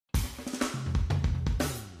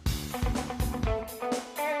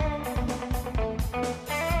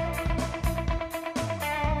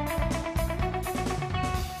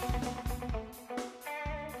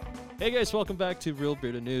Hey guys, welcome back to Real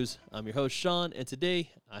Bearded News. I'm your host, Sean, and today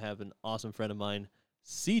I have an awesome friend of mine,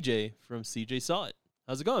 CJ from CJ Saw It.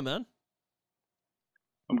 How's it going, man?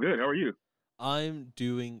 I'm good. How are you? I'm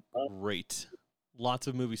doing great. Lots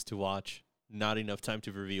of movies to watch, not enough time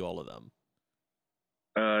to review all of them.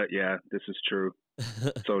 Yeah, this is true.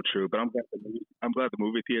 So true. But I'm glad the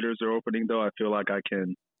movie theaters are opening though. I feel like I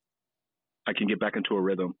can get back into a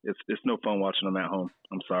rhythm. It's no fun watching them at home.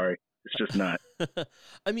 I'm sorry. It's just not.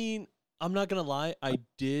 I mean, I'm not going to lie. I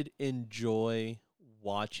did enjoy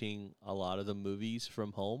watching a lot of the movies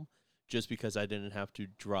from home just because I didn't have to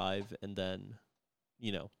drive and then,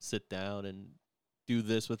 sit down and do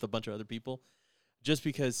this with a bunch of other people. Just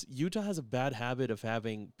because Utah has a bad habit of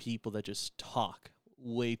having people that just talk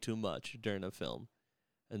way too much during a film.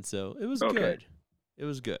 And so it was good. It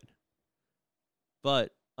was good.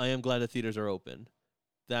 But I am glad the theaters are open.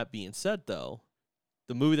 That being said, though,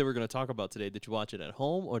 the movie that we're going to talk about today, did you watch it at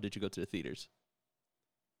home or did you go to the theaters?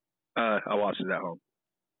 I watched it at home.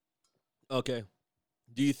 Okay.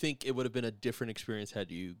 Do you think it would have been a different experience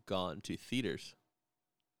had you gone to theaters?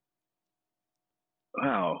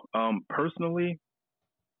 Wow. Personally,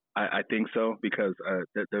 I think so because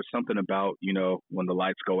there's something about, when the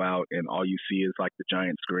lights go out and all you see is like the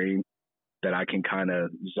giant screen that I can kind of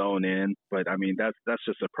zone in. But I mean, that's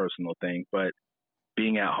just a personal thing. But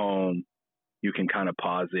being at home, you can kind of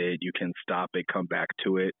pause it, you can stop it, come back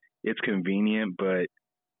to it. It's convenient, but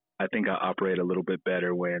I think I operate a little bit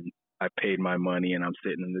better when I paid my money and I'm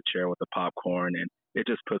sitting in the chair with the popcorn, and it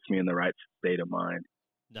just puts me in the right state of mind.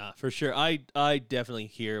 Nah, for sure. I definitely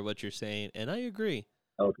hear what you're saying, and I agree.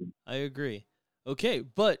 Okay. I agree. Okay,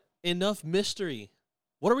 but enough mystery.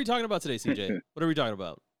 What are we talking about today, CJ? What are we talking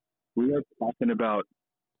about? We are talking about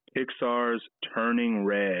Pixar's Turning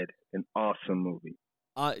Red, an awesome movie.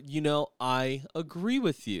 I agree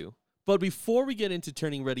with you. But before we get into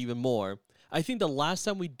Turning Red even more, I think the last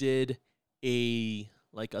time we did a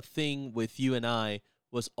thing with you and I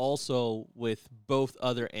was also with both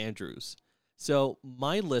other Andrews. So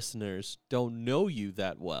my listeners don't know you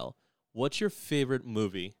that well. What's your favorite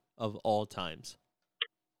movie of all times?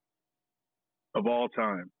 Of all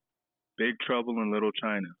time, Big Trouble in Little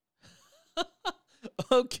China.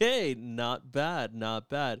 Okay, not bad, not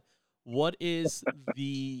bad. What is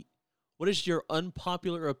your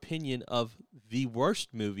unpopular opinion of the worst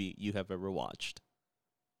movie you have ever watched?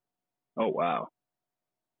 Oh, wow.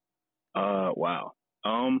 Wow.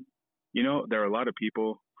 There are a lot of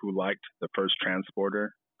people who liked the first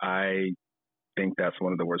Transporter. I think that's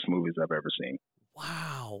one of the worst movies I've ever seen.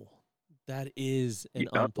 Wow. That is an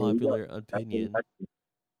Yeah, unpopular opinion.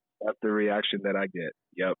 That's the reaction that I get.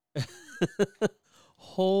 Yep.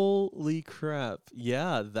 Holy crap.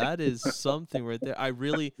 Yeah, that is something right there. I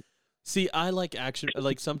like action.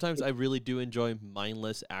 Like sometimes I really do enjoy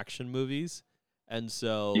mindless action movies. And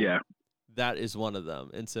so Yeah. that is one of them.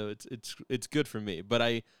 And so it's good for me. But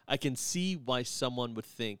I can see why someone would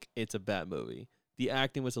think it's a bad movie. The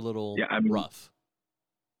acting was a little rough.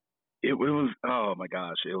 It was, oh my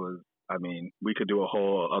gosh, we could do a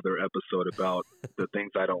whole other episode about the things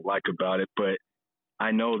I don't like about it, but I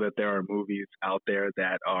know that there are movies out there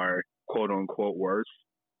that are quote unquote worse,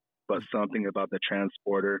 but something about the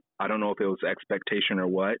Transporter, I don't know if it was expectation or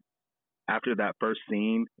what. After that first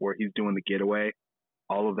scene where he's doing the getaway,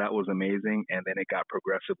 all of that was amazing, and then it got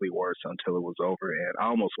progressively worse until it was over, and I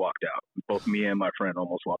almost walked out. Both me and my friend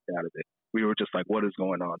almost walked out of it. We were just like, what is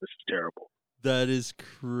going on? This is terrible. That is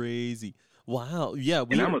crazy. Wow. Yeah.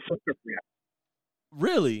 And I'm a sucker for that.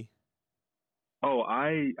 Really? Oh,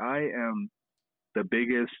 I am the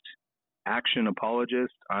biggest action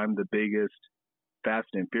apologist. I'm the biggest Fast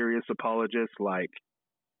and Furious apologist. Like,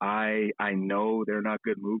 I know they're not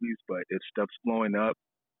good movies, but if stuff's blowing up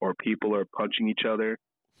or people are punching each other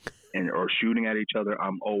or shooting at each other,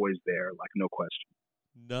 I'm always there, like no question.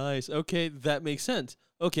 Nice. Okay, that makes sense.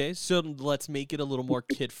 Okay, so let's make it a little more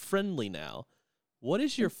kid-friendly now. What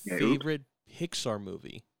is your favorite Pixar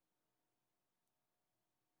movie?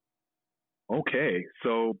 Okay,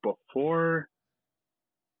 so before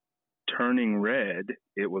Turning Red,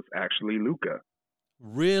 it was actually Luca.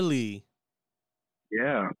 Really?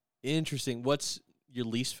 Yeah. Interesting. What's your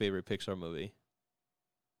least favorite Pixar movie?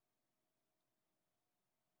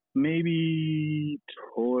 Maybe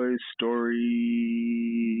Toy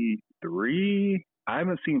Story 3. I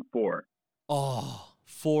haven't seen 4. Oh,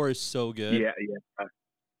 4 is so good.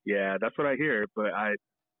 Yeah, that's what I hear, but I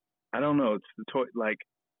don't know. It's the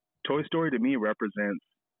Toy Story to me represents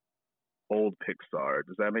old Pixar.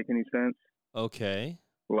 Does that make any sense? Okay.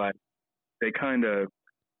 Like Pixar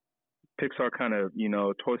kind of,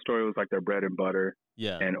 Toy Story was like their bread and butter.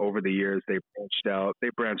 Yeah. And over the years, they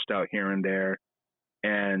branched out here and there,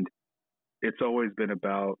 and it's always been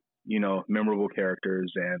about, memorable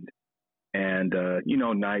characters and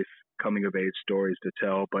nice coming of age stories to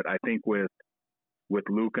tell. But I think with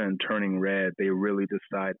Luca and Turning Red, they really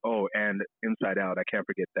decide. Oh, and Inside Out, I can't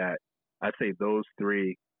forget that. I'd say those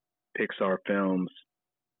three Pixar films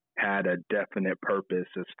had a definite purpose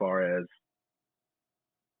as far as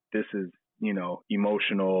this is,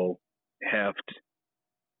 emotional heft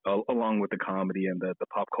along with the comedy and the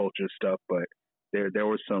pop culture stuff, but there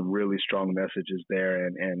were some really strong messages there,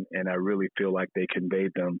 and I really feel like they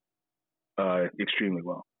conveyed them extremely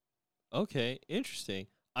well. Okay, interesting.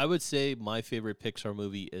 I would say my favorite Pixar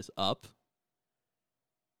movie is Up.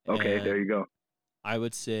 Okay, there you go. I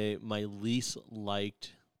would say my least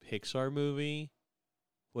liked Pixar movie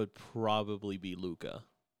would probably be Luca.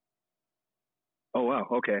 Oh wow,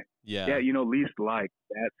 okay. Yeah. Yeah, least like,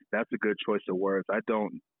 that's a good choice of words. I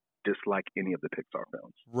don't dislike any of the Pixar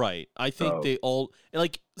films. Right. I think they all,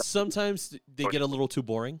 like, sometimes they get a little too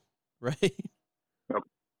boring, right? Okay.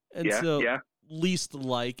 And least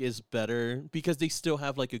like is better because they still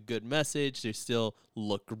have like a good message. They still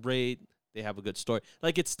look great. They have a good story.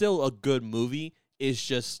 Like, it's still a good movie. It's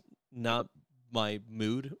just not my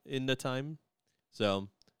mood in the time. So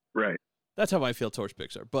right. That's how I feel towards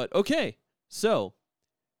Pixar. But okay, so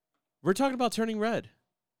we're talking about Turning Red.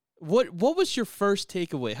 What was your first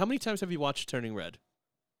takeaway? How many times have you watched Turning Red?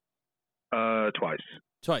 Twice.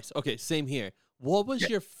 Twice. Okay, same here. What was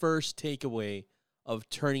your first takeaway of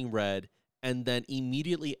Turning Red? And then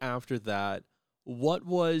immediately after that, what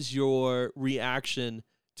was your reaction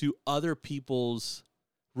to other people's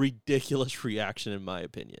ridiculous reaction, in my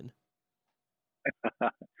opinion?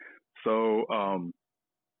 So,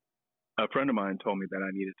 a friend of mine told me that I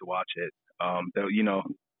needed to watch it. That,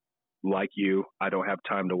 like you, I don't have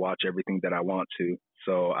time to watch everything that I want to.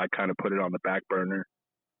 So I kind of put it on the back burner.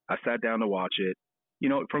 I sat down to watch it.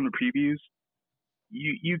 From the previews,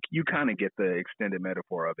 you kind of get the extended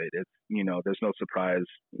metaphor of it. It's, there's no surprise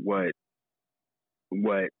what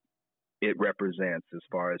it represents as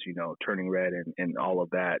far as, Turning Red and all of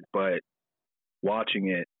that. But watching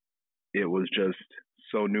it, it was just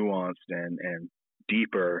so nuanced and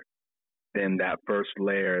deeper than that first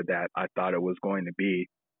layer that I thought it was going to be.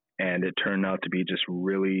 And it turned out to be just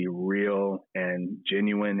really real and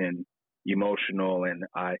genuine and emotional. And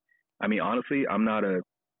I mean, honestly, I'm not a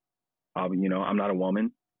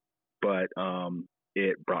woman, but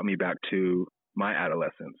it brought me back to my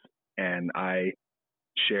adolescence, and I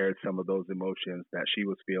shared some of those emotions that she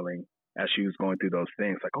was feeling as she was going through those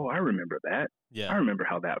things. Like, oh, I remember that. Yeah. I remember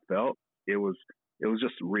how that felt. It was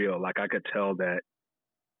just real. Like, I could tell that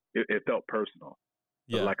it felt personal.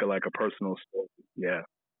 Yeah. Like a personal story. Yeah.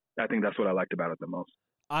 I think that's what I liked about it the most.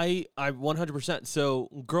 I 100%. So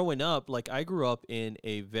growing up, like, I grew up in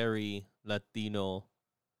a very Latino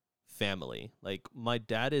family. Like, my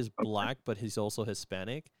dad is black, but he's also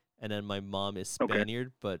Hispanic. And then my mom is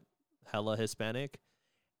Spaniard, but hella Hispanic.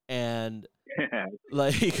 And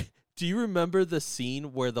like, do you remember the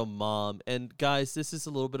scene where the mom, and guys, this is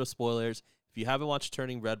a little bit of spoilers. If you haven't watched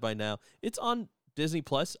Turning Red by now, it's on Disney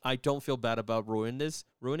Plus. I don't feel bad about ruining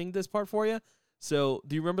this part for you. So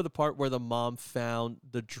do you remember the part where the mom found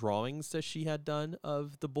the drawings that she had done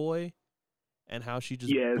of the boy and how she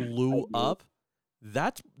just blew up?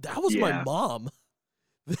 That was my mom.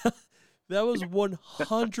 That was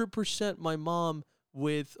 100% my mom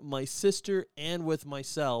with my sister and with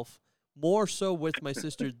myself, more so with my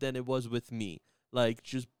sister than it was with me. Like,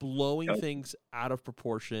 just blowing things out of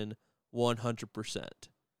proportion 100%.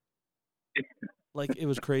 Like, it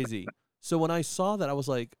was crazy. So when I saw that, I was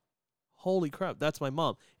like, holy crap, that's my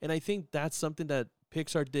mom. And I think that's something that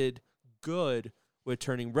Pixar did good with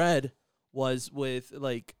Turning Red, was with,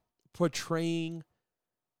 like, portraying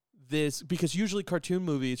this, because usually cartoon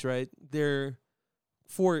movies, right, they're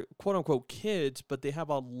for quote unquote kids, but they have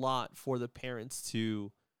a lot for the parents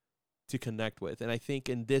to connect with. And I think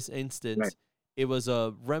in this instance, it was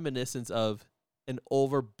a reminiscence of an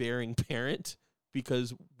overbearing parent,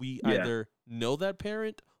 because we either know that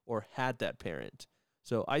parent or had that parent.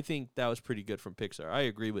 So I think that was pretty good from Pixar. I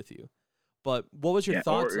agree with you. But what was your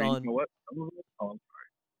thoughts on... You know what?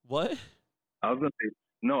 What? I was going to say,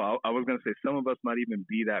 no, I was going to say some of us might even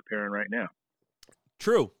be that parent right now.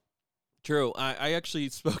 True. I actually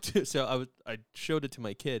spoke to... So I showed it to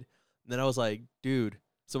my kid, and then I was like, dude...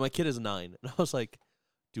 So my kid is 9, and I was like,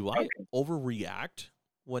 do I overreact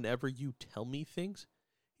whenever you tell me things?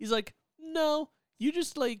 He's like, no, you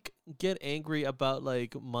just, like, get angry about,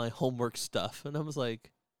 like, my homework stuff. And I was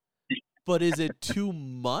like, but is it too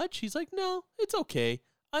much? He's like, no, it's okay.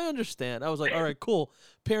 I understand. I was like, all right, cool.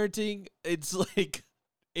 Parenting, it's like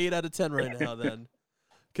 8 out of 10 right now then.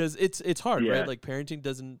 Because it's hard, Yeah. right? Like, parenting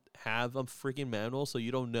doesn't have a freaking manual, so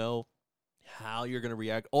you don't know how you're going to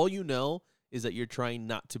react. All you know is that you're trying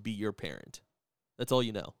not to be your parent. That's all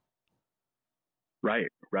you know. Right.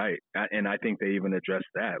 And I think they even address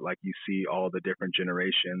that. Like, you see all the different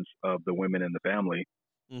generations of the women in the family,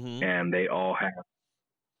 Mm-hmm. and they all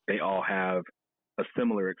have a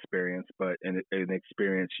similar experience, but an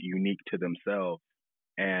experience unique to themselves.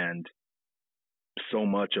 And so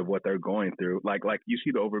much of what they're going through, like you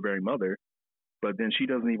see the overbearing mother, but then she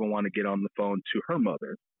doesn't even want to get on the phone to her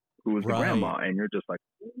mother, who is the grandma, and you're just like,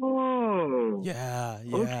 whoa, Yeah.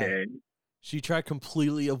 okay. She tried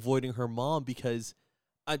completely avoiding her mom because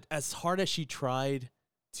as hard as she tried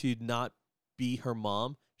to not be her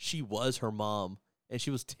mom, she was her mom, and she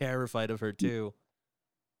was terrified of her too.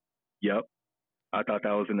 Yep. I thought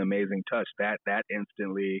that was an amazing touch. That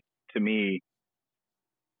instantly, to me,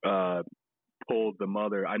 pulled the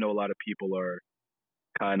mother. I know a lot of people are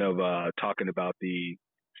kind of talking about the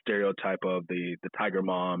stereotype of the tiger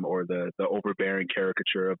mom or the overbearing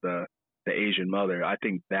caricature of the Asian mother. I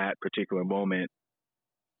think that particular moment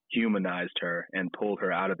humanized her and pulled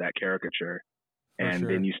her out of that caricature. For And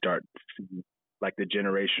sure. then you start seeing, like, the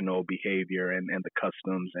generational behavior and the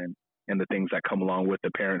customs and the things that come along with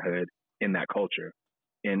the parenthood in that culture,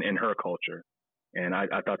 in her culture. And I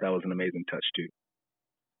thought that was an amazing touch too.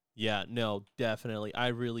 Yeah, no, definitely. I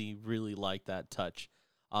really, really like that touch.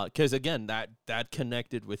 Because again, that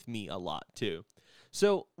connected with me a lot too.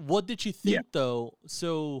 So, what did you think though?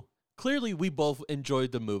 So clearly, we both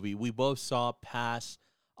enjoyed the movie. We both saw past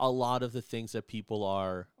a lot of the things that people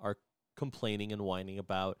are complaining and whining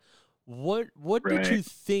about. What did you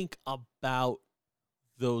think about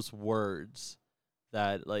those words?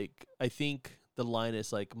 That, like, I think the line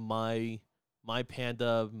is like my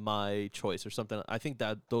panda, my choice, or something. I think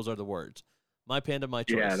that those are the words. My panda, my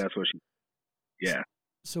choice. Yeah, that's what she. Yeah.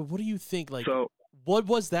 So what do you think? Like, So what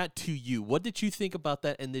was that to you? What did you think about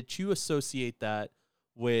that? And did you associate that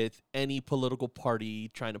with any political party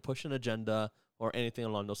trying to push an agenda or anything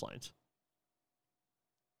along those lines?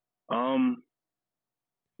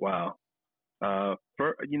 Wow.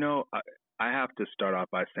 I have to start off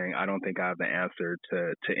by saying I don't think I have the answer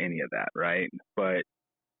to any of that, right? But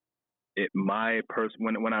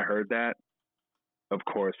when I heard that, of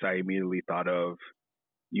course, I immediately thought of,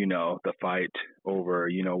 the fight over,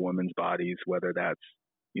 women's bodies, whether that's,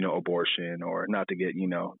 abortion, or not to get,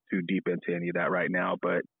 too deep into any of that right now,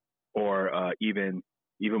 but, or even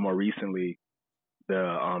more recently,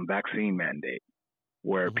 the vaccine mandate,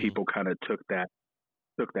 where Mm-hmm. people kind of took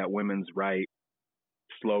that women's right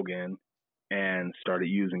slogan and started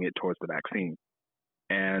using it towards the vaccine.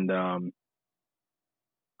 And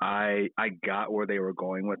I got where they were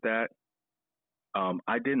going with that.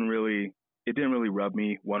 It didn't really rub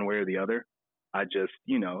me one way or the other. I just,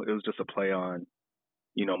 it was just a play on,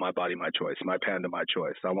 my body, my choice, my panda, my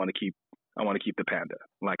choice. I want to keep the panda.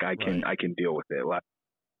 Like, I can deal with it. Like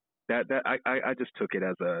that I just took it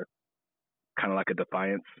as a kind of like a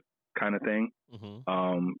defiance kind of thing.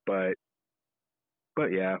 Mm-hmm. But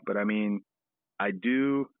I mean, I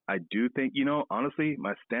do think, honestly,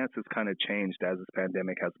 my stance has kind of changed as this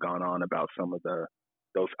pandemic has gone on about some of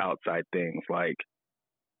those outside things, like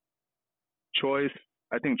choice.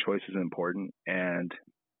 I think choice is important, and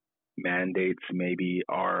mandates maybe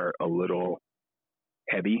are a little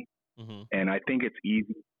heavy. Mm-hmm. And I think it's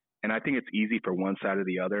easy for one side or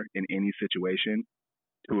the other in any situation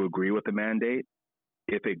to agree with the mandate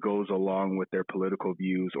if it goes along with their political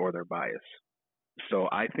views or their bias. So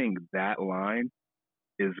I think that line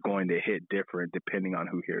is going to hit different depending on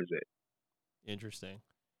who hears it. Interesting.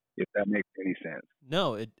 If that makes any sense.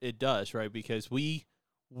 No, it does, right? Because we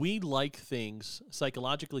like things,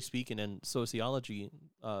 psychologically speaking, and socially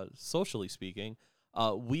speaking,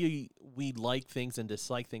 we like things and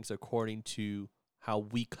dislike things according to how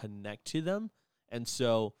we connect to them. And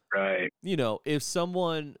so, Right. If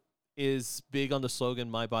someone is big on the slogan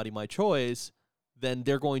 "My body, my choice," then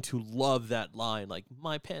they're going to love that line, like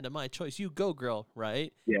 "My panda, my choice, you go, girl,"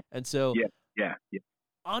 right? Yeah. And so, Yeah.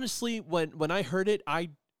 honestly, when I heard it, I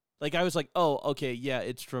was like, oh, okay, yeah,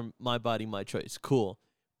 it's from My Body, My Choice, cool.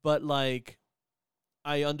 But like,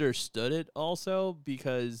 I understood it also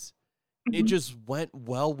because it just went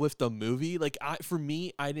well with the movie. Like, for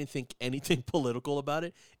me, I didn't think anything political about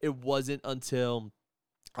it. It wasn't until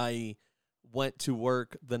I went to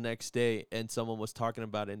work the next day and someone was talking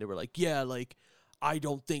about it and they were like, yeah, like, I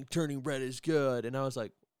don't think Turning Red is good. And I was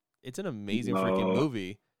like, it's an amazing freaking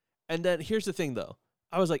movie. And then here's the thing though.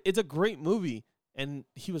 I was like, it's a great movie. And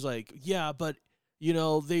he was like, yeah, but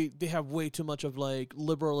they have way too much of like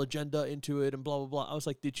liberal agenda into it and blah blah blah. I was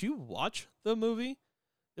like, did you watch the movie?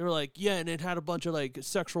 They were like, yeah, and it had a bunch of like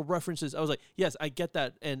sexual references. I was like, yes, I get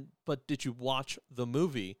that, but did you watch the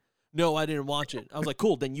movie? No, I didn't watch it. I was like,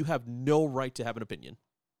 cool, then you have no right to have an opinion.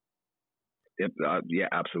 Yep, yeah,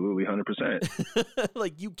 absolutely, 100%.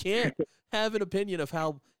 Like, you can't have an opinion of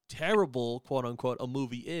how terrible, quote unquote, a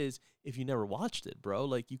movie is if you never watched it, bro.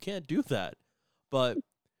 Like, you can't do that. But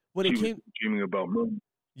when She it was came, dreaming about moon.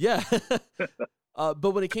 yeah.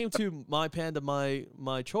 But when it came to my panda,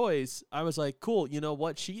 my choice, I was like, cool. You know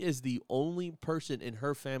what? She is the only person in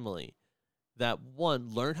her family that, one,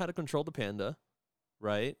 learned how to control the panda,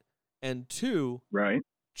 right? And two, Right.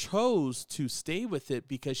 chose to stay with it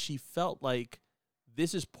because she felt like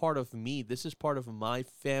this is part of me. This is part of my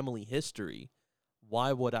family history.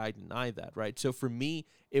 Why would I deny that, right? So for me,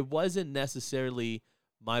 it wasn't necessarily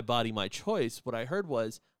my body, my choice. What I heard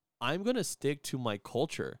was, I'm going to stick to my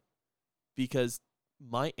culture because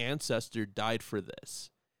my ancestor died for this.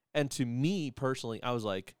 And to me personally, I was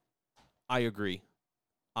like, I agree.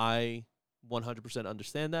 I 100%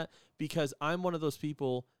 understand that because I'm one of those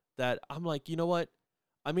people that I'm like, you know what?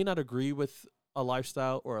 I may not agree with a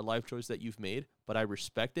lifestyle or a life choice that you've made, but I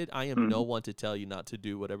respect it. I am no one to tell you not to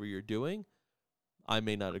do whatever you're doing. I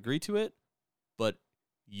may not agree to it, but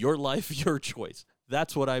your life, your choice.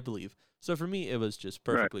 That's what I believe. So for me, it was just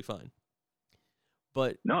perfectly fine.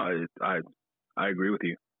 But no, I agree with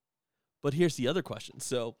you. But here's the other question.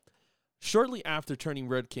 So shortly after Turning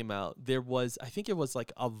Red came out, there was, I think it was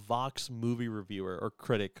like a Vox movie reviewer or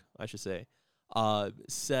critic, I should say,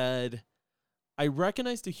 said, I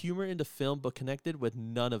recognized the humor in the film, but connected with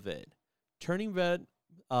none of it. Turning Red,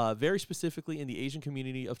 very specifically in the Asian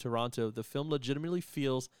community of Toronto, the film legitimately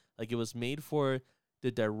feels like it was made for the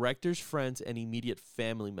director's friends and immediate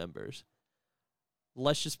family members.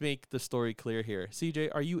 Let's just make the story clear here. CJ,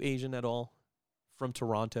 are you Asian at all? From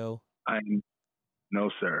Toronto? No,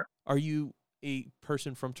 sir. Are you a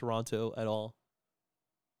person from Toronto at all?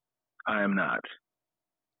 I am not.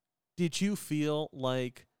 Did you feel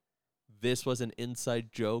like this was an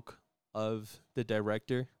inside joke of the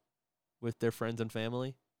director with their friends and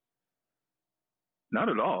family? Not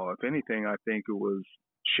at all. If anything, I think it was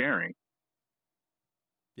sharing.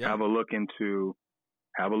 Yeah. Have a look into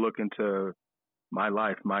my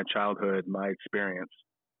life, my childhood, my experience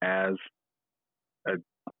as a,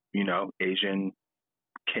 Asian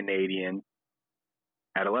Canadian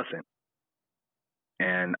adolescent.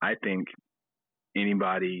 And I think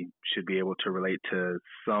anybody should be able to relate to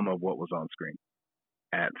some of what was on screen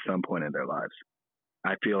at some point in their lives.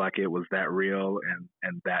 I feel like it was that real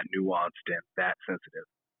and that nuanced and that sensitive.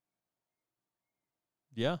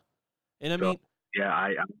 Yeah. And I So, mean, yeah,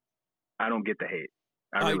 I don't get the hate.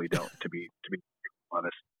 I really don't, to be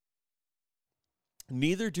honest.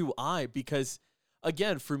 Neither do I, because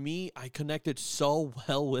again, for me, I connected so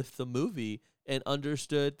well with the movie and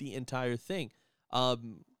understood the entire thing.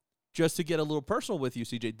 Just to get a little personal with you,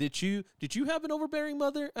 CJ, did you have an overbearing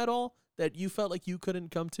mother at all that you felt like you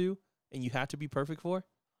couldn't come to and you had to be perfect for?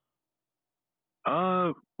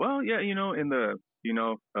 Well, yeah,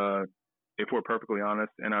 if we're perfectly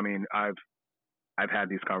honest, and I mean, I've had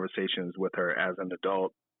these conversations with her as an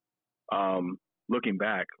adult. Looking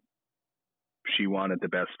back, she wanted the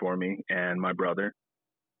best for me and my brother,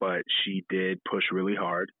 but she did push really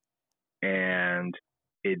hard, and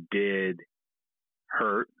it did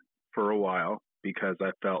hurt for a while because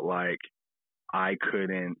I felt like I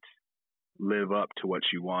couldn't live up to what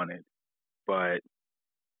she wanted. But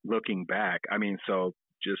looking back, I mean, so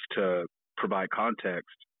just to provide context,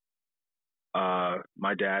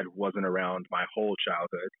 my dad wasn't around my whole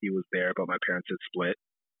childhood. He was there, but my parents had split.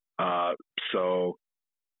 So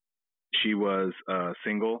she was a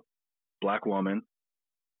single Black woman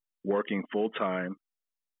working full time,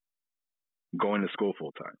 going to school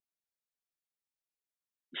full time.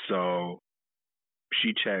 So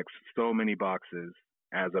she checks so many boxes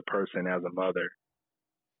as a person, as a mother.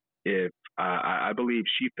 If I believe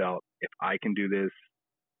she felt, if I can do this,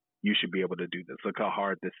 you should be able to do this. Look how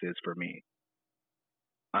hard this is for me.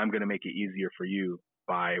 I'm going to make it easier for you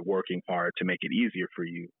by working hard to make it easier for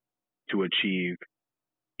you to achieve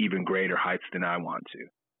even greater heights than I want to.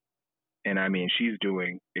 And I mean, she's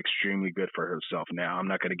doing extremely good for herself now. I'm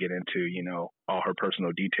not going to get into, all her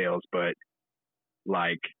personal details, but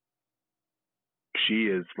like, she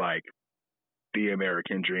is like the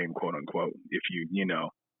American dream, quote unquote, if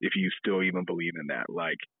you still even believe in that.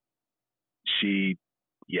 Like, she,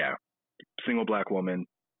 yeah, single Black woman,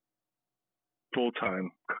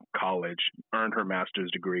 full-time college, earned her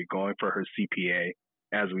master's degree, going for her CPA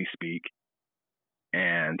as we speak.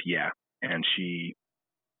 And yeah, and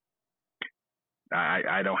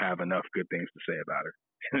I don't have enough good things to say about her.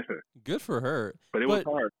 Good for her. But it was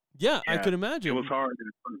hard. Yeah, I Yeah, could imagine. it was hard.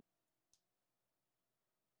 And fun.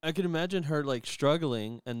 I could imagine her like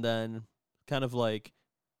struggling and then kind of like,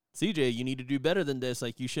 CJ, you need to do better than this.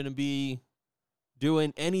 Like, you shouldn't be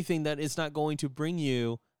doing anything that is not going to bring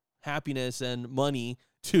you happiness and money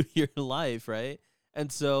to your life, right?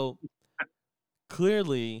 And so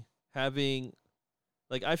clearly having,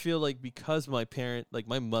 like, I feel like because my parent, like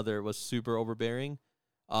my mother was super overbearing,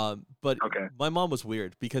 but Okay. my mom was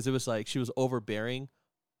weird because it was like she was overbearing,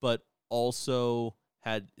 but also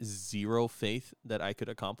had zero faith that I could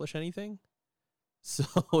accomplish anything. So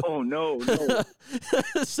Oh no, no.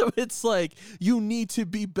 so it's like, you need to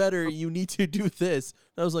be better, you need to do this.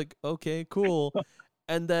 And I was like, okay, cool.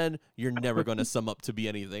 And then you're never going to sum up to be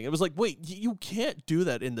anything. It was like, wait, you can't do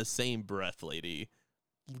that in the same breath, lady.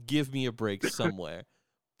 Give me a break somewhere.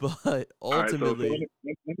 But All right, so ultimately,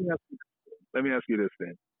 let me ask you this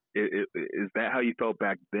then. Is that how you felt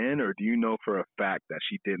back then, or do you know for a fact that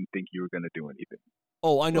she didn't think you were going to do anything?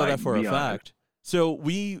 oh, I know Like, that for a be honest. fact. So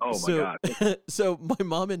Oh my God. so my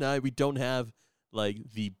mom and I, we don't have like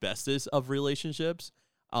the bestest of relationships,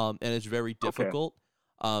 and it's very difficult.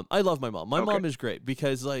 I love my mom. My Okay. mom is great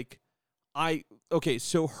because like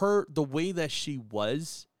so the way that she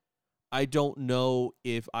was, I don't know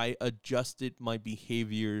if I adjusted my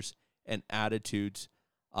behaviors and attitudes,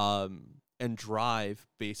 and drive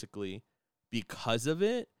basically because of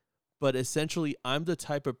it. But essentially, I'm the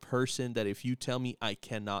type of person that if you tell me I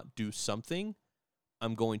cannot do something,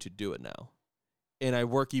 I'm going to do it now. And I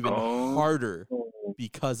work even harder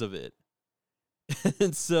because of it.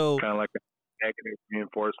 And so, kind of like a negative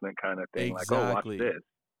reinforcement kind of thing. exactly. Like, oh, watch this.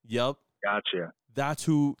 Yep. Gotcha.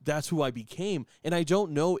 That's who I became. And I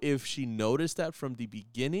don't know if she noticed that from the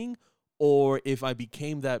beginning or if I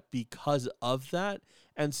became that because of that.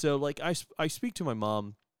 And so like I speak to my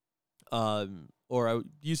mom, or I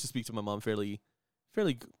used to speak to my mom fairly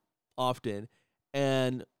often,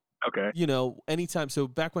 and Okay. you know, anytime. So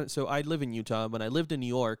back when, so I live in Utah. When I lived in New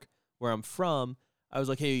York, where I'm from, I was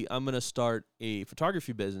like, hey, I'm gonna start a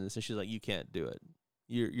photography business, and she's like, you can't do it.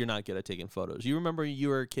 You're not good at taking photos. You remember you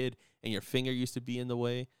were a kid and your finger used to be in the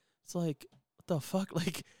way. It's like, what the fuck?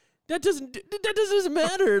 Like that doesn't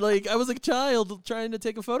matter. Like I was a child trying to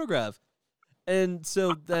take a photograph, and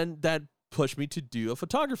so then that pushed me to do a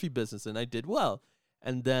photography business, and I did well.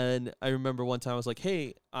 And then I remember one time I was like,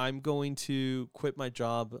 hey, I'm going to quit my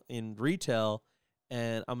job in retail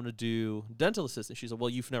and I'm going to do dental assistant. She's like, well,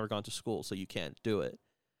 you've never gone to school, so you can't do it.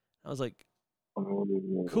 I was like,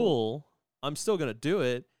 cool. I'm still going to do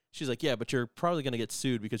it. She's like, yeah, but you're probably going to get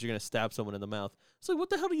sued because you're going to stab someone in the mouth. It's like, what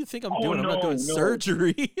the hell do you think I'm doing? I'm not doing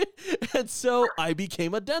surgery. And so I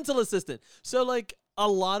became a dental assistant. So like a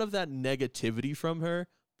lot of that negativity from her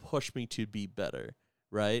pushed me to be better,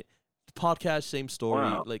 right? Podcast, same story.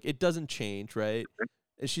 Wow. Like it doesn't change, right?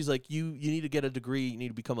 And she's like, you need to get a degree, you need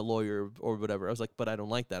to become a lawyer or whatever. I was like, but I don't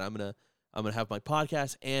like that. I'm gonna have my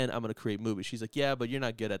podcast and I'm gonna create movies. She's like, yeah, but you're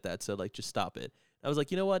not good at that, so like just stop it. I was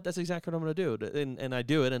like, you know what? That's exactly what I'm gonna do, and I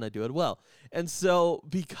do it, and I do it well. And so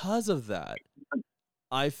because of that,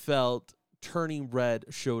 I felt Turning Red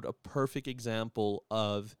showed a perfect example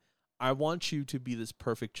of, I want you to be this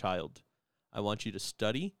perfect child. I want you to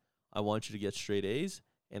study. I want you to get straight A's,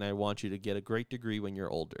 and I want you to get a great degree when you're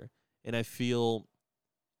older. And I feel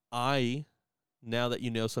now that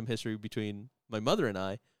you know some history between my mother and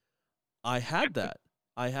I had that.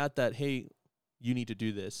 I had that, hey, you need to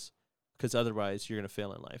do this because otherwise you're going to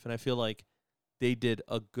fail in life. And I feel like they did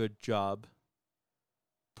a good job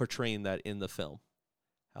portraying that in the film.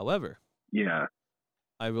 However, Yeah.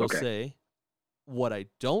 I will say what I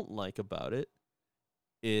don't like about it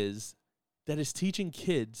is that it's teaching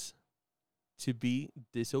kids to be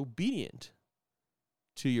disobedient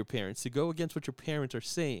to your parents, to go against what your parents are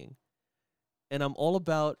saying. And I'm all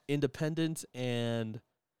about independence and,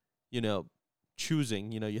 you know,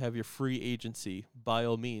 choosing. You know, you have your free agency, by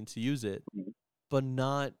all means, use it, but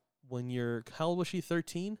not when you're, how old was she,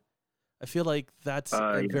 13? I feel like that's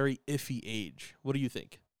a very iffy age. What do you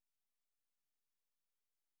think?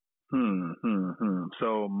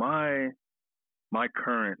 So my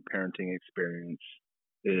current parenting experience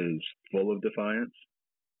is full of defiance,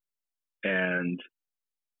 and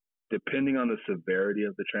depending on the severity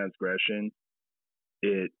of the transgression,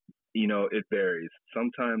 it varies.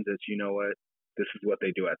 Sometimes it's, you know what, this is what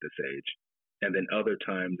they do at this age, and then other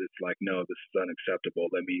times it's like, no, this is unacceptable.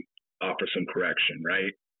 Let me offer some correction,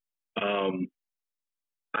 right?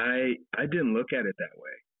 I didn't look at it that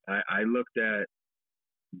way. I looked at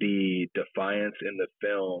the defiance in the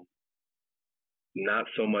film not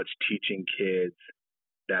so much teaching kids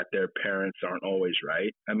that their parents aren't always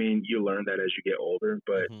right. I mean, you learn that as you get older,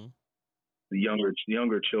 but Mm-hmm. the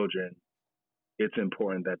younger children, it's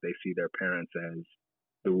important that they see their parents as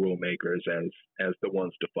the rule makers, as the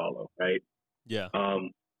ones to follow, right? Yeah.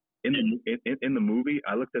 In the movie,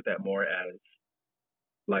 I looked at that more as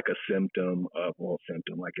like a symptom of, well,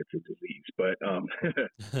 symptom like it's a disease,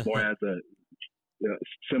 but more as a, you know,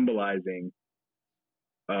 symbolizing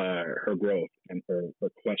her growth and her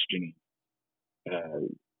questioning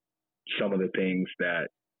some of the things that,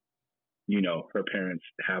 you know, her parents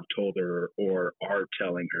have told her or are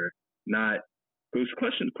telling her. Not because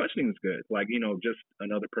questioning is good. Like, you know, just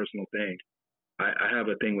another personal thing. I have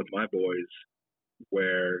a thing with my boys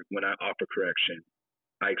where when I offer correction,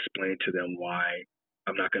 I explain to them why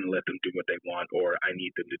I'm not going to let them do what they want, or I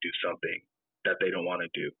need them to do something that they don't want to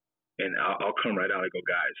do. And I'll come right out. I go,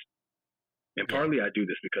 guys. And partly I do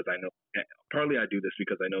this because I know. Partly I do this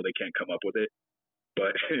because I know they can't come up with it.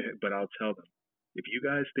 But but I'll tell them, if you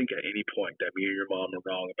guys think at any point that me or your mom are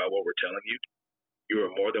wrong about what we're telling you, you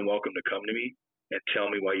are more than welcome to come to me and tell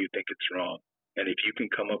me why you think it's wrong. And if you can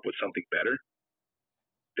come up with something better,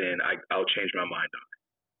 then I'll change my mind on it.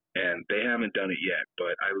 And they haven't done it yet,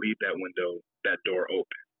 but I leave that door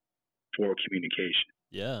open for communication.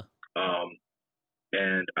 Yeah.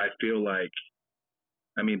 And I feel like,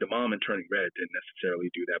 I mean, the mom in Turning Red didn't necessarily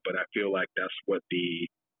do that, but I feel like that's what the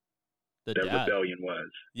dad. rebellion was.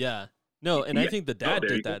 Yeah. No, and I think the dad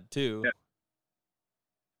did that too.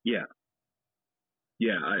 Yeah.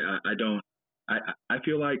 Yeah. I don't. I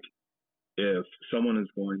feel like if someone is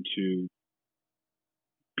going to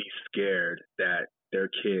be scared that their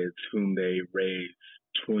kids, whom they raise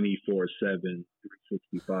 24/7,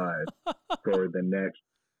 365 for the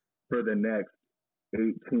next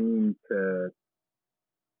 18 to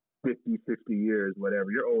 50, 60 years, whatever,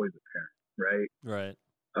 you're always a parent, right? Right.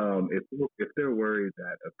 If they're worried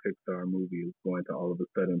that a Pixar movie is going to all of a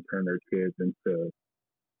sudden turn their kids into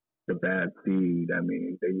the bad seed, I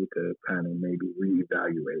mean, they need to kind of maybe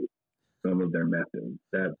reevaluate some of their methods.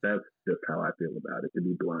 That's just how I feel about it, to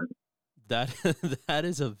be blunt. That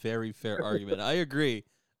is a very fair argument. I agree.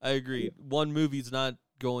 One movie's not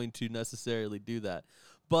going to necessarily do that.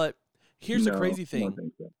 But here's a crazy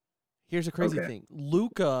thing. Here's a crazy thing.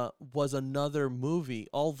 Luca was another movie,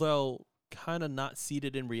 although kind of not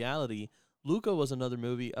seated in reality. Luca was another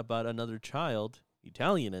movie about another child,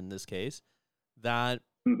 Italian in this case, that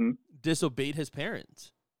disobeyed his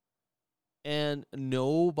parents. And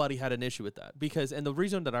nobody had an issue with that because, and the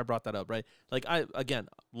reason that I brought that up, right? Like I, again,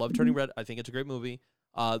 love Turning Red. I think it's a great movie.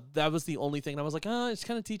 That was the only thing. And I was like, it's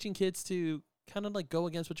kind of teaching kids to kind of like go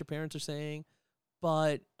against what your parents are saying.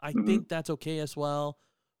 But I think that's okay as well.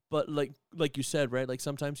 But like you said, right? Like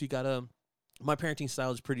sometimes you gotta, my parenting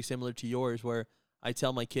style is pretty similar to yours where I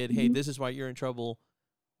tell my kid, hey, this is why you're in trouble.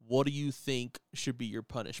 What do you think should be your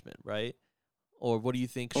punishment, right? Or what do you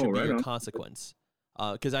think should be your consequence?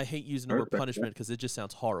 Because I hate using the word punishment because it just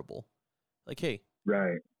sounds horrible. Like, hey,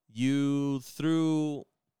 you threw,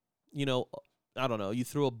 I don't know, you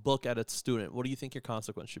threw a book at a student. What do you think your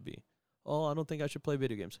consequence should be? Oh, I don't think I should play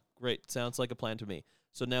video games. Great. Sounds like a plan to me.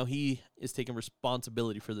 So now he is taking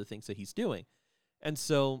responsibility for the things that he's doing. And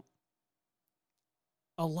so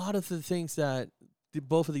a lot of the things that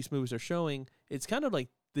both of these movies are showing, it's kind of like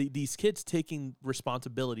these kids taking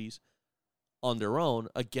responsibilities on their own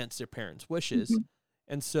against their parents' wishes.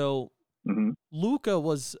 And so Luca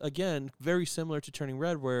was, again, very similar to Turning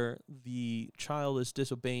Red, where the child is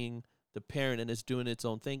disobeying the parent and is doing its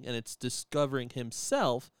own thing, and it's discovering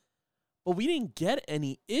himself. But we didn't get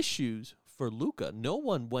any issues for Luca. No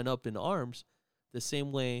one went up in arms the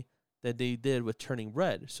same way that they did with Turning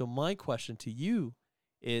Red. So my question to you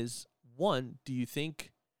is, one, do you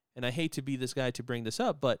think, and I hate to be this guy to bring this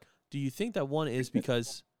up, but do you think that one is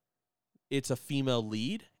because it's a female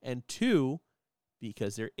lead, and two,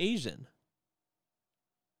 because they're Asian?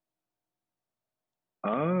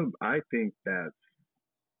 I think that's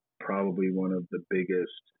probably one of the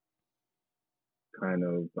biggest kind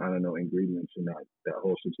of, I don't know, ingredients in that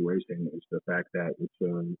whole situation is the fact that it's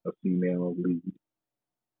a female lead.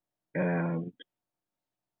 And,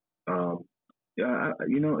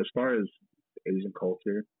 as far as Asian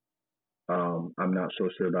culture, I'm not so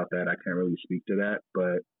sure about that. I can't really speak to that,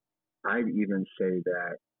 but I'd even say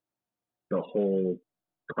that the whole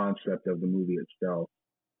concept of the movie itself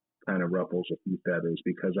kind of ruffles a few feathers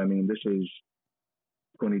because, I mean, this is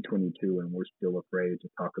 2022 and we're still afraid to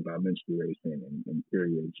talk about menstruation and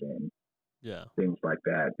periods and things like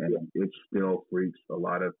that. And it still freaks a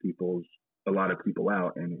lot of people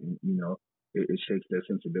out and it shakes their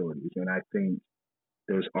sensibilities. And I think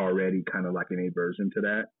there's already kind of like an aversion to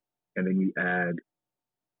that, and then you add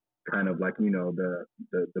kind of like, the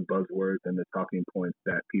buzzwords and the talking points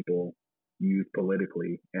that people use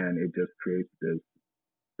politically, and it just creates this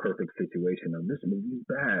perfect situation of this movie is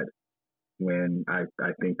bad, when I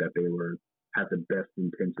think that they had the best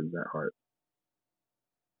intentions at heart.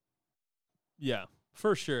 Yeah,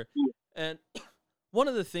 for sure. And one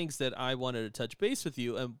of the things that I wanted to touch base with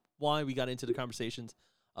you and why we got into the conversations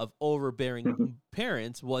of overbearing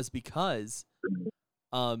parents was because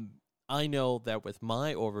I know that with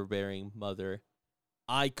my overbearing mother,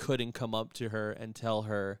 I couldn't come up to her and tell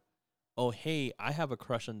her, oh, hey, I have a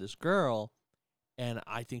crush on this girl and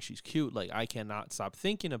I think she's cute. Like, I cannot stop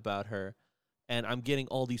thinking about her. And I'm getting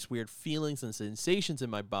all these weird feelings and sensations in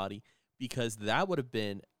my body, because that would have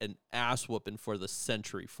been an ass whooping for the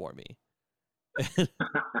century for me.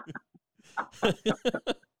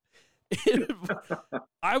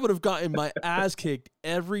 I would have gotten my ass kicked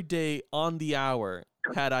every day on the hour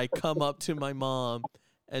had I come up to my mom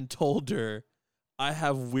and told her I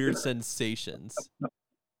have weird sensations.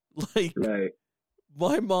 Like, right.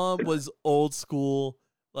 My mom was old school,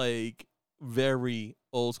 like very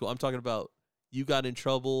old school. I'm talking about, you got in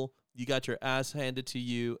trouble, you got your ass handed to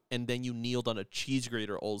you, and then you kneeled on a cheese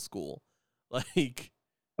grater old school. Like,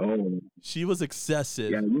 she was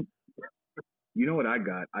excessive. Yeah, you know what I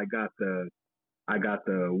got? I got the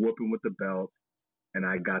whooping with the belt, and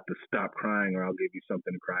I got the stop crying or I'll give you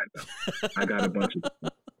something to cry about. I got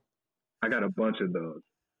a bunch of those.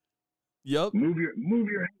 Yep. Move your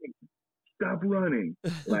hand. Stop running.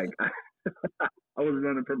 Like, I was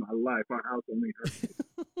running for my life. Our house only had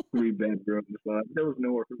 3 bedrooms, so there was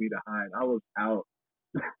nowhere for me to hide. I was out.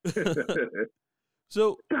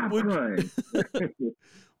 So stop crying.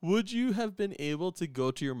 Would you have been able to go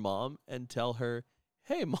to your mom and tell her,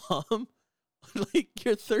 hey, Mom, like,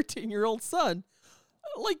 your 13-year-old son,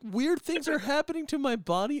 like, weird things are happening to my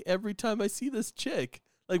body every time I see this chick?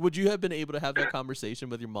 Like, would you have been able to have that conversation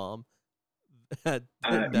with your mom at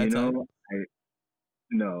that time?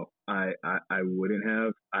 No, I wouldn't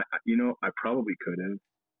have. I probably could have,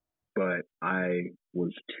 but I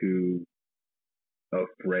was too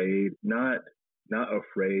afraid, not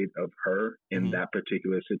afraid of her in that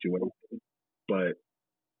particular situation, but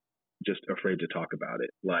just afraid to talk about it.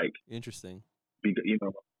 Like, interesting. Because,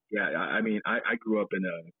 I mean, I grew up in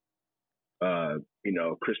a,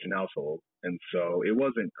 Christian household. And so I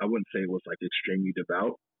wouldn't say it was like extremely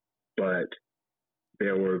devout, but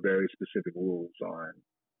there were very specific rules on,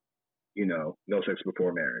 no sex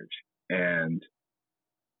before marriage. And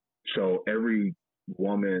so every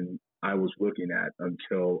woman I was looking at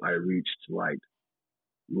until I reached like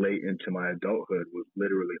late into my adulthood was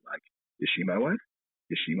literally like, is she my wife?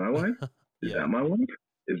 Is she my wife? Is that my wife?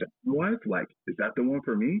 Is that my wife? Like, is that the one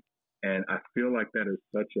for me? And I feel like that is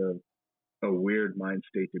such a weird mind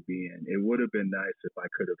state to be in. It would have been nice if I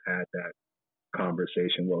could have had that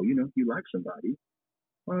conversation. Well, you like somebody.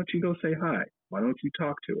 Why don't you go say hi? Why don't you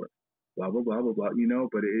talk to her? Blah, blah, blah, blah, blah.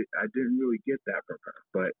 But I didn't really get that from her.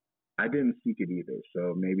 But I didn't seek it either.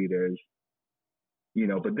 So maybe there's,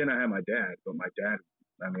 but then I had my dad. But my dad,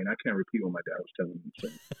 I mean, I can't repeat what my dad was telling me to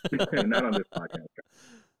say. Not on this podcast.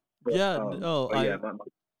 But,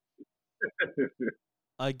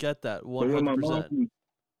 I get that 100%.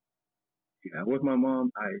 With my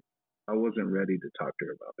mom, I wasn't ready to talk to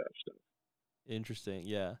her about that stuff. Interesting,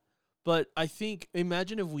 yeah. But I think,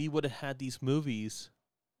 imagine if we would have had these movies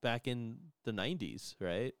back in the 90s,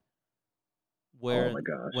 right? Where oh my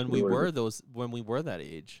gosh, when we were that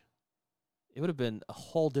age, it would have been a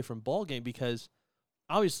whole different ballgame, because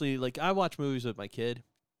obviously, like, I watch movies with my kid.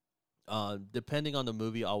 Depending on the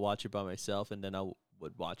movie, I'll watch it by myself, and then I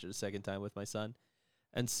would watch it a second time with my son.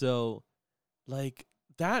 And so, like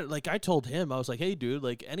that, like, I told him, I was like, hey, dude,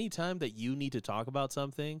 like, anytime that you need to talk about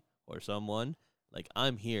something or someone, like,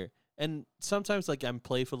 I'm here. And sometimes, like, I'm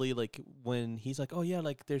playfully, like, when he's like, oh, yeah,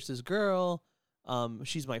 like, there's this girl,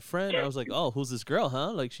 she's my friend. I was like, oh, who's this girl,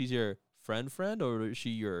 huh? Like, she's your friend, or is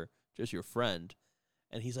she just your friend?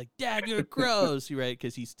 And he's like, Dad, you're gross, right?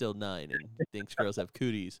 Because he's still 9 and thinks girls have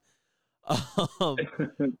cooties.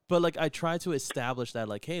 But, like, I try to establish that,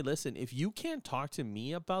 like, hey, listen, if you can't talk to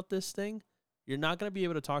me about this thing, you're not going to be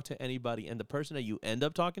able to talk to anybody, and the person that you end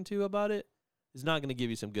up talking to about it is not going to give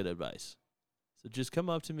you some good advice. So just come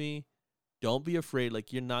up to me. Don't be afraid.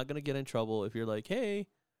 Like, you're not going to get in trouble if you're like, hey,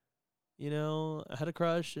 I had a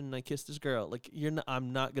crush and I kissed this girl. Like,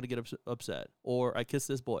 I'm not going to get upset. Or I kissed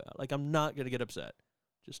this boy. Like, I'm not going to get upset.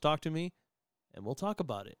 Just talk to me and we'll talk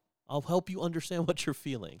about it. I'll help you understand what you're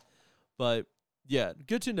feeling. But yeah,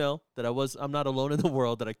 good to know that I'm not alone in the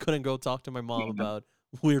world, that I couldn't go talk to my mom about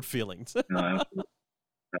weird feelings.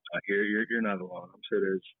 You're not alone. I'm sure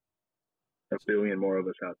there's a billion more of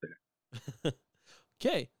us out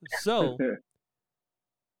Okay, so there.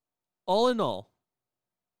 all in all,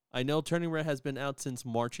 I know Turning Red has been out since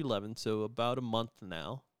March 11th, so about a month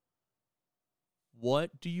now.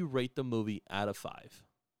 What do you rate the movie out of 5?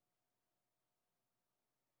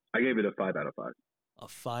 I gave it a 5 out of 5. A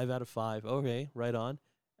 5 out of 5. Okay, right on.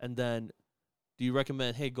 And then, do you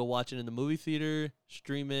recommend, hey, go watch it in the movie theater,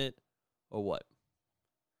 stream it, or what?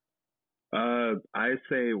 I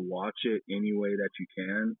say watch it any way that you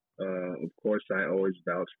can. Of course, I always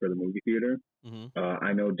vouch for the movie theater. Mm-hmm.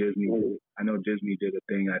 I know Disney. I know Disney did a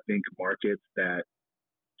thing. I think markets that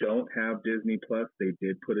don't have Disney Plus, they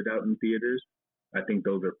did put it out in theaters. I think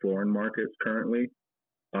those are foreign markets currently.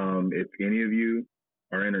 If any of you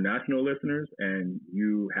are international listeners and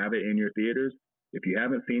you have it in your theaters, if you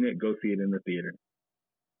haven't seen it, go see it in the theater.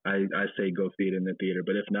 I say go see it in the theater.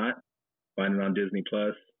 But if not, find it on Disney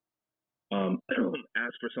Plus.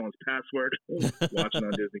 Ask for someone's password. Watch it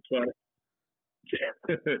on Disney Plus.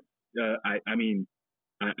 I mean,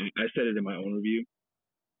 I said it in my own review.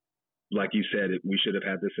 Like you said, we should have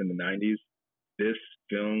had this in the 90s. This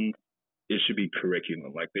film, it should be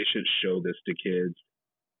curriculum. Like they should show this to kids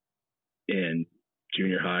in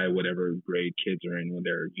junior high, whatever grade kids are in when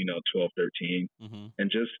they're 12, 13,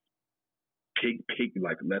 and just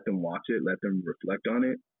like let them watch it, let them reflect on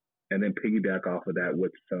it, and then piggyback off of that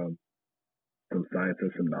with some science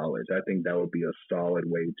and some knowledge. I think that would be a solid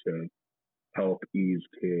way to help ease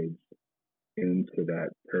kids into that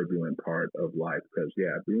turbulent part of life. Because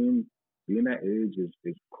being that age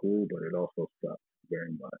is cool, but it also sucks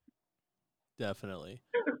very much. Definitely.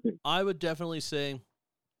 I would definitely say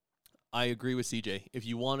I agree with CJ. If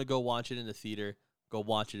you want to go watch it in the theater, go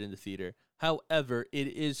watch it in the theater. However, it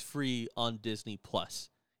is free on Disney Plus.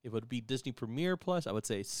 If it would be Disney Premiere Plus, I would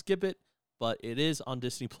say skip it, but it is on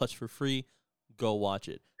Disney Plus for free. Go watch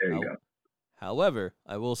it. There you go. However,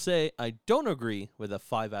 I will say I don't agree with a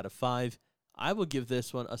 5 out of 5. I will give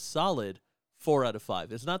this one a solid 4 out of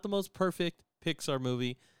 5. It's not the most perfect Pixar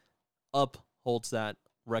movie. Up holds that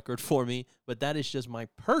record for me, but that is just my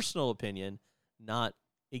personal opinion, not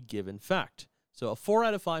a given fact. So a 4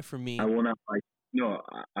 out of 5 for me. I will not fight. No,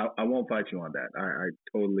 I won't fight you on that. I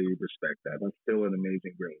totally respect that. That's still an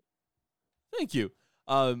amazing grade. Thank you.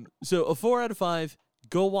 So a 4 out of 5.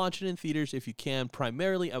 Go watch it in theaters if you can.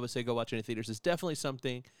 Primarily, I would say go watch it in theaters. It's definitely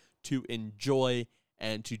something to enjoy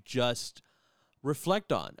and to just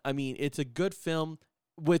reflect on. I mean, it's a good film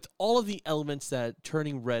with all of the elements that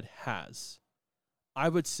Turning Red has. I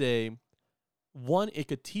would say, one, it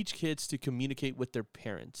could teach kids to communicate with their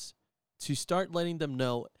parents, to start letting them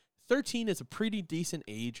know 13 is a pretty decent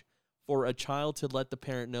age for a child to let the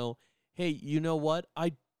parent know, hey, you know what?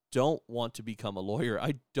 I don't want to become a lawyer.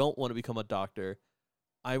 I don't want to become a doctor.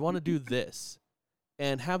 I want to do this,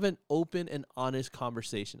 and have an open and honest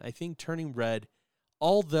conversation. I think Turning Red,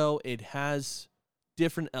 although it has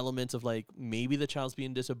different elements of like maybe the child's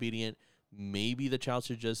being disobedient, maybe the child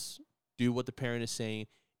should just do what the parent is saying,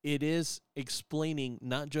 it is explaining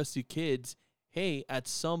not just to kids, hey, at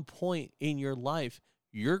some point in your life,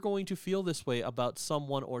 you're going to feel this way about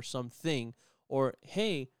someone or something, or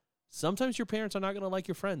hey, sometimes your parents are not going to like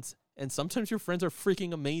your friends, and sometimes your friends are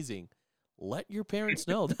freaking amazing. Let your parents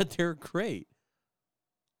know that they're great.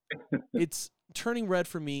 It's Turning Red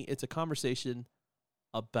for me. It's a conversation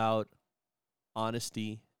about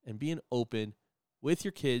honesty and being open with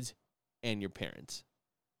your kids and your parents.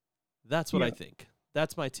 That's what I think.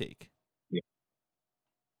 That's my take.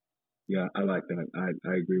 Yeah, I like that.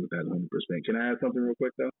 I agree with that 100%. Can I add something real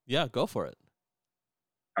quick, though? Yeah, go for it.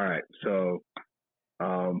 All right. So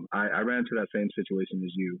I ran into that same situation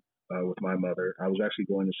as you with my mother. I was actually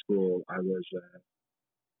going to school. I was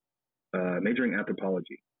majoring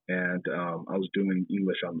anthropology, and I was doing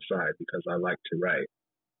English on the side because I like to write.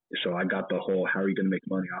 So I got the whole, how are you going to make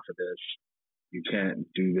money off of this? You can't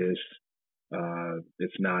do this.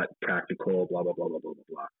 It's not practical, blah, blah, blah, blah, blah, blah,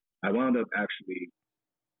 blah. I wound up actually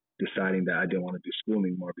deciding that I didn't want to do school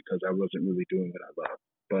anymore because I wasn't really doing what I loved.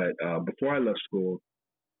 But before I left school,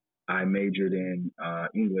 I majored in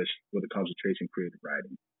English with a concentration in creative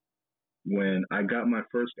writing. When I got my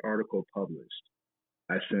first article published,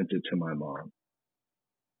 I sent it to my mom,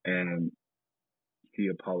 and she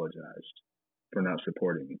apologized for not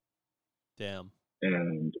supporting me. Damn.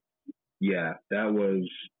 And yeah, that was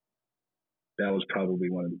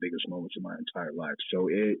probably one of the biggest moments of my entire life. So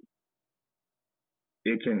it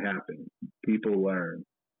can happen. People learn.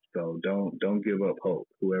 So don't give up hope.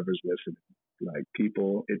 Whoever's listening, like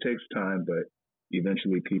people, it takes time, but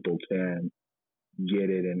eventually people can get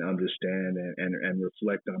it and understand and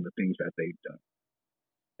reflect on the things that they've done.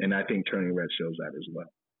 And I think Turning Red shows that as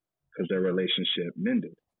well, because their relationship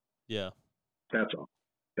mended. Yeah. That's all.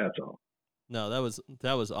 That's all. No,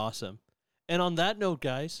 that was awesome. And on that note,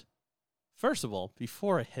 guys, first of all,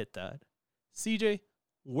 before I hit that, CJ,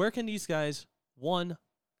 where can these guys, one,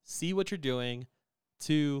 see what you're doing,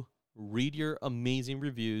 two, read your amazing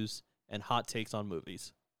reviews and hot takes on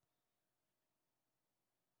movies?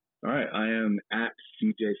 All right. I am at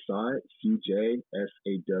CJ Sawit,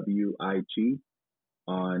 CJSAWIT,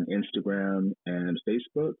 on Instagram and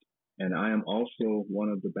Facebook. And I am also one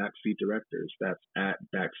of the Backseat Directors. That's at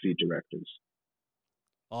Backseat Directors.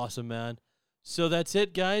 Awesome, man. So that's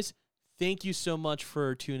it, guys. Thank you so much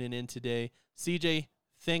for tuning in today. CJ,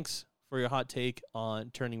 thanks for your hot take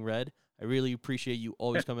on Turning Red. I really appreciate you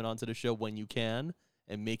always coming onto the show when you can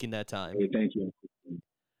and making that time. Hey, thank you.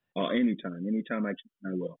 Anytime I can,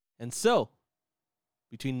 I will. And so,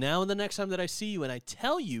 between now and the next time that I see you and I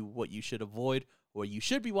tell you what you should avoid or what you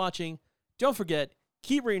should be watching, don't forget,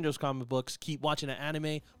 keep reading those comic books, keep watching the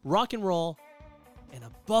anime, rock and roll, and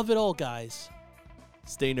above it all, guys,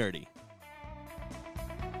 stay nerdy.